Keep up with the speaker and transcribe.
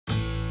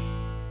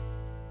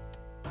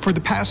For the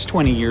past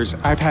 20 years,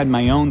 I've had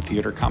my own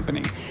theater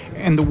company.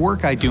 And the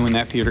work I do in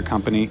that theater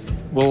company,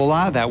 well, a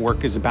lot of that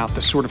work is about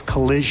the sort of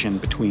collision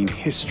between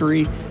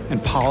history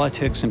and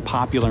politics and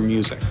popular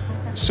music.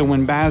 So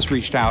when Baz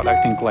reached out,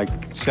 I think like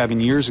 7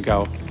 years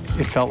ago,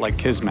 it felt like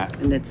kismet.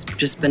 And it's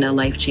just been a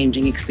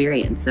life-changing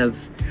experience of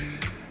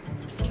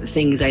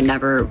things I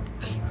never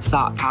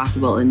thought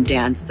possible in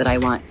dance that I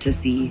want to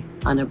see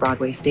on a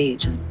Broadway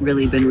stage has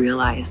really been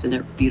realized in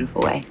a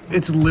beautiful way.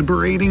 It's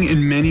liberating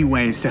in many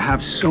ways to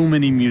have so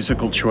many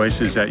musical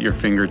choices at your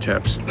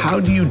fingertips. How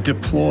do you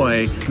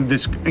deploy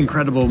this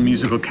incredible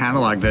musical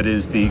catalog that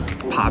is the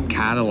pop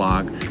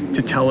catalog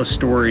to tell a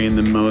story in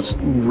the most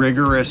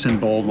rigorous and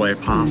bold way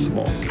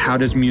possible? How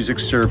does music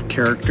serve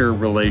character,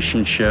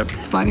 relationship?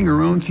 Finding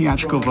our own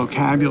theatrical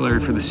vocabulary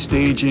for the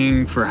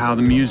staging, for how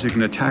the music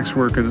and the text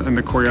work and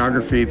the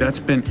choreography, that's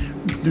been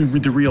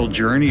the real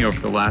journey over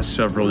the last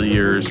several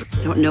years.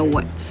 I don't know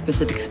what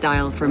specific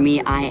style for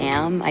me I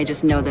am. I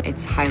just know that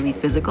it's highly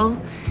physical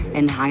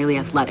and highly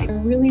athletic. I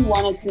really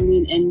wanted to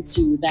lean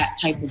into that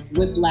type of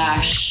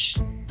whiplash,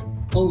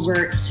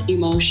 overt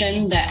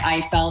emotion that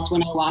I felt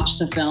when I watched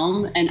the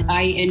film. And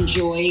I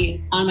enjoy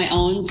on my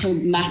own to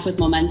mess with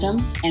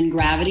momentum and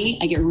gravity.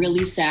 I get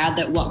really sad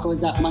that what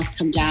goes up must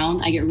come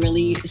down. I get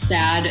really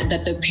sad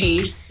that the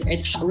pace,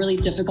 it's really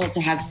difficult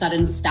to have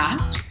sudden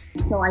stops.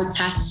 So I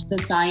test the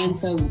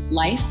science of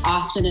life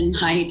often in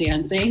my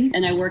dancing,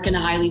 and I work in a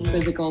highly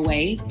physical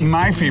way.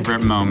 My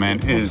favorite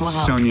moment is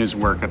Sonya's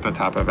work at the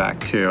top of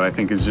Act 2. I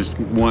think is just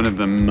one of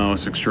the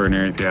most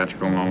extraordinary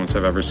theatrical moments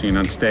I've ever seen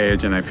on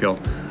stage, and I feel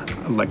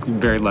like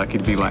very lucky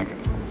to be like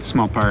a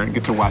small part and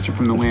get to watch it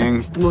from the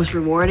wings. The most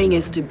rewarding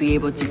is to be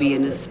able to be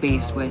in a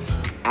space with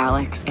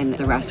Alex and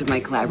the rest of my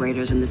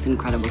collaborators in this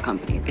incredible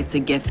company. It's a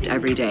gift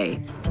every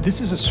day. This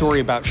is a story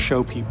about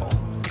show people.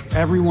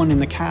 Everyone in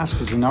the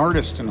cast is an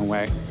artist in a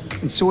way,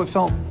 and so it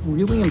felt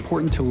really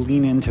important to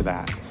lean into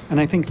that. And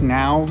I think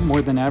now,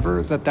 more than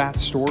ever, that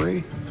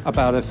story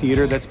about a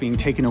theater that's being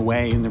taken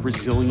away and the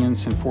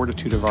resilience and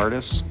fortitude of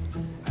artists,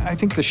 I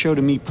think the show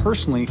to me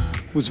personally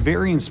was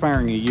very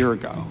inspiring a year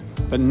ago.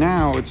 But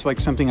now it's like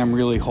something I'm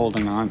really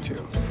holding on to,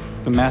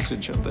 the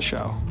message of the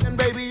show. And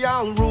baby,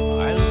 I'll rule.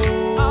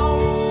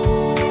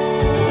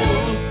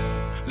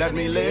 Let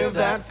me live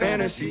that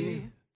fantasy.